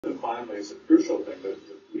And finally, it's a crucial thing that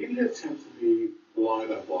the media tend to be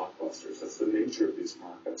reliant on blockbusters. That's the nature of these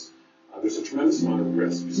markets. There's a tremendous amount of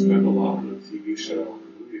risk. You spend a lot on a TV show or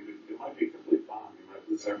a movie, but it might be a complete bomb. You might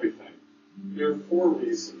lose everything. There are 4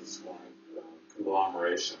 reasons why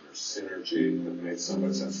conglomeration or synergy have made so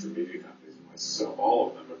much sense for media companies and myself. All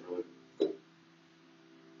of them have really.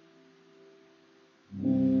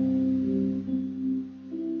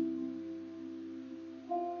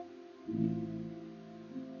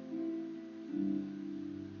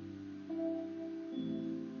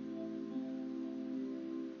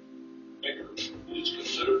 Is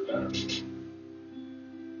considered better.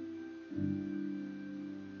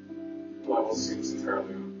 Level seems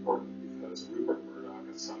entirely unimportant because Rupert Murdoch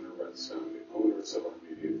and Sumner Redstone, the owners of our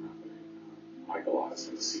media company, Michael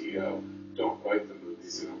Eisner, the CEO, don't write the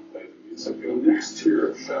movies, they don't play the music. They go next tier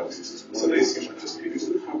of shows. So they seem like just these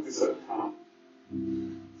are the companies that come.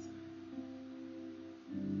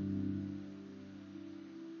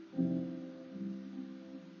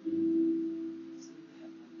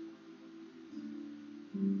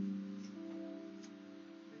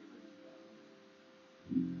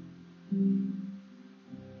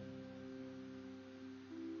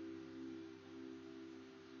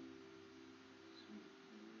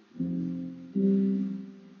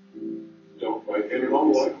 Don't write, and in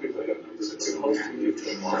all likelihood, that numbers it's supposed to be to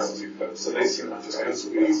tomorrow's because so they seem like just kind of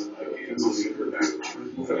squeeze ideas and see that the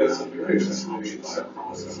truth of it is the greatest option by a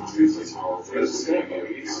process of usually powerful. But it's going to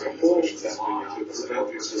be a whole step beyond the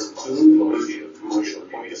prevent these just boom media commercial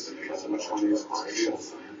points to make as much money as possible.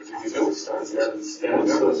 But if you don't start there, instead,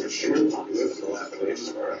 those are sure to live the dilapidation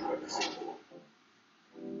of our equipment.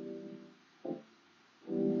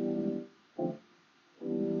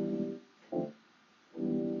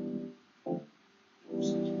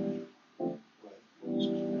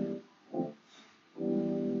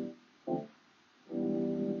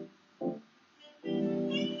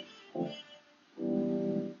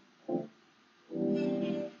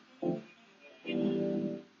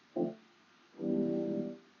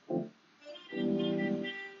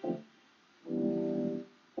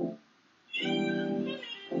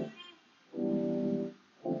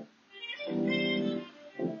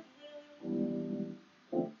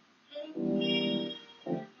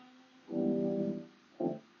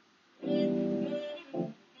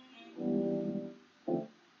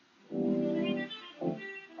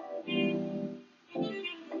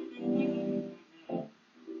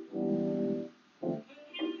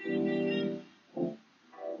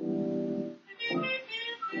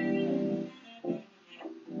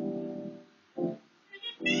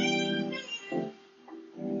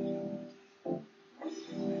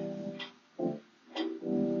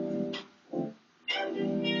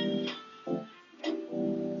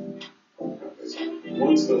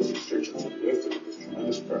 Once those restrictions are lifted, there's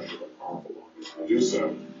tremendous pressure by powerful owners to do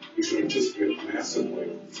so. We should anticipate a massive wave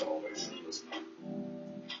of consolidation in this country.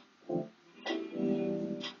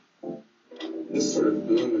 This sort of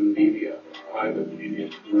boom in media, private media,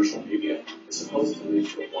 commercial media, is supposed to lead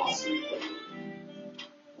to a blossoming of a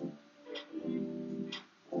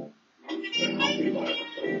healthy,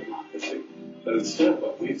 vibrant democracy. But instead,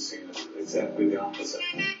 what we've seen is exactly the opposite.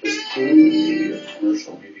 This boom in media,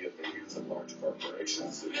 commercial media, of large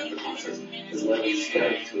corporations and enterprises has led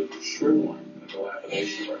instead to a shriveling and a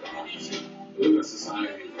dilapidation of our democracy. We live in a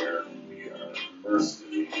society where we are immersed in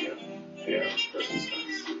media. The average person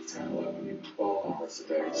spends 10, 11, even 12 hours a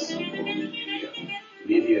day consuming media.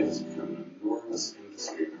 Media has become an enormous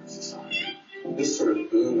industry in our society. This sort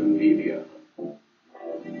of boom in media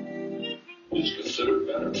is considered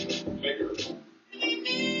better, bigger.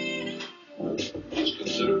 Is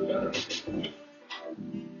considered better.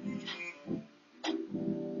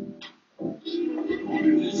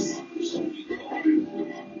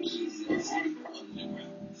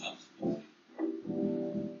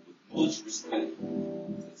 Much respect for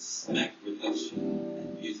Smack Production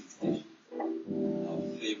and Music Station, our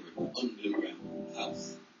favorite underground house.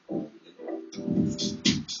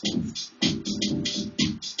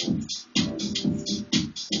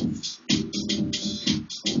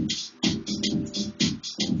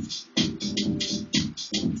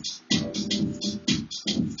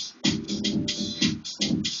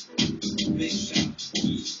 Big shout to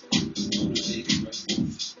Consolidation3.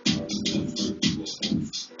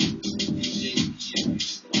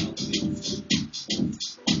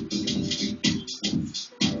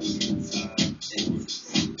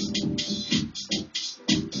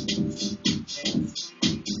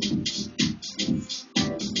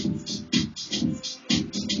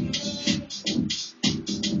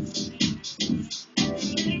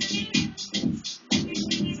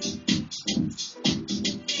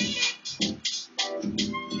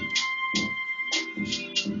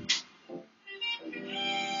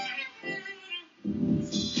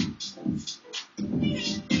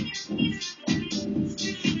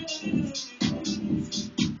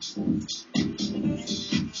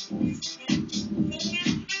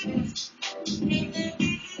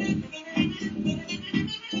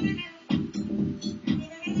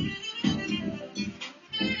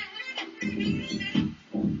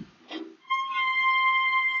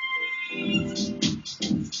 Yeah.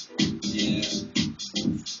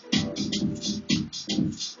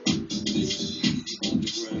 This is easy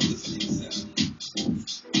underground listening sound.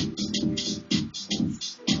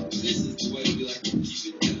 This is the way we like to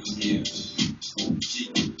keep it down here.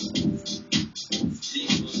 Deep.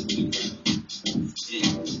 Deep underground. Deep.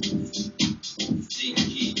 Deep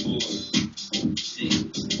keyboard. Deep.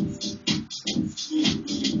 Ooh,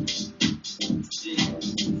 deep.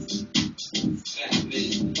 Fat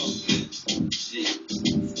bass pumping. Deep.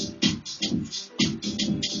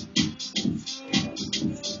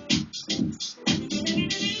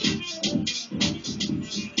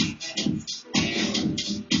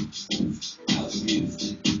 House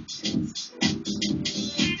music.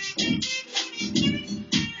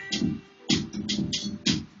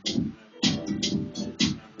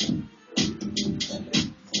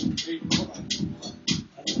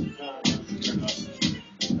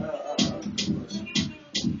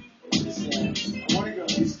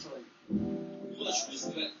 Much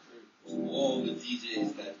respect to all the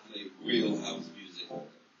DJs that play real house music.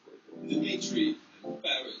 Dimitri in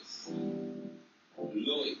Paris.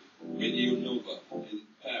 Loic, Radio Nova in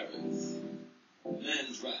Paris.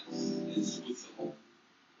 Mandrax in Switzerland.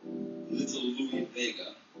 Little Louis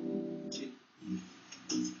Vega